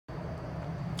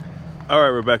All right,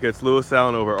 Rebecca, it's Lewis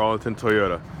Allen over at Arlington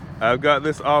Toyota. I've got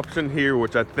this option here,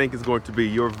 which I think is going to be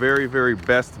your very, very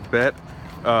best bet.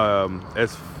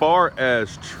 As far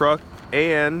as truck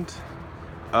and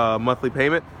monthly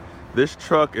payment, this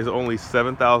truck is only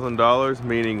 $7,000,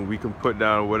 meaning we can put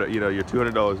down your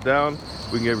 $200 down.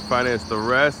 We can finance the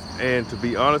rest, and to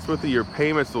be honest with you, your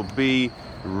payments will be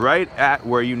right at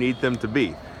where you need them to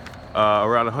be,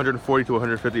 around $140 to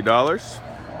 $150.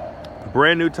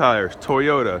 Brand new tires,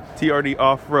 Toyota TRD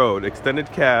Off-Road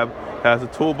extended cab, has a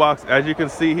toolbox. As you can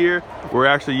see here, we're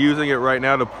actually using it right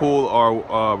now to pull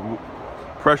our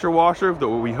pressure washer that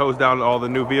we hose down all the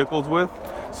new vehicles with,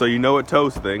 so you know it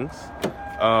tows things.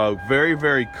 Very,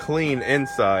 very clean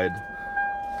inside.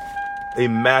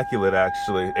 Immaculate,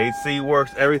 actually. AC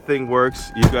works, everything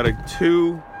works. You've got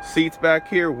two seats back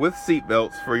here with seat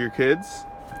belts for your kids,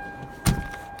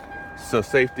 so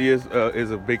safety is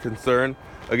a big concern.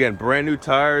 Again, brand new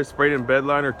tires, sprayed in bed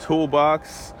liner,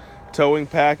 toolbox, towing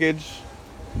package,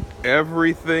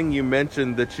 everything you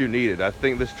mentioned that you needed. I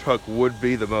think this truck would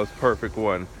be the most perfect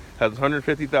one. Has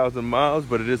 150,000 miles,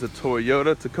 but it is a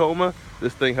Toyota Tacoma.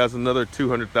 This thing has another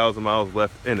 200,000 miles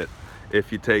left in it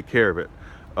if you take care of it.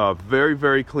 Very,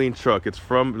 very clean truck. It's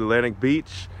from Atlantic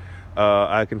Beach.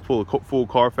 I can pull a full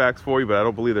Carfax for you, but I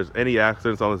don't believe there's any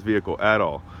accidents on this vehicle at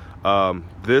all.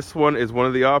 This one is one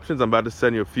of the options. I'm about to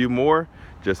send you a few more.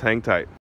 Just hang tight.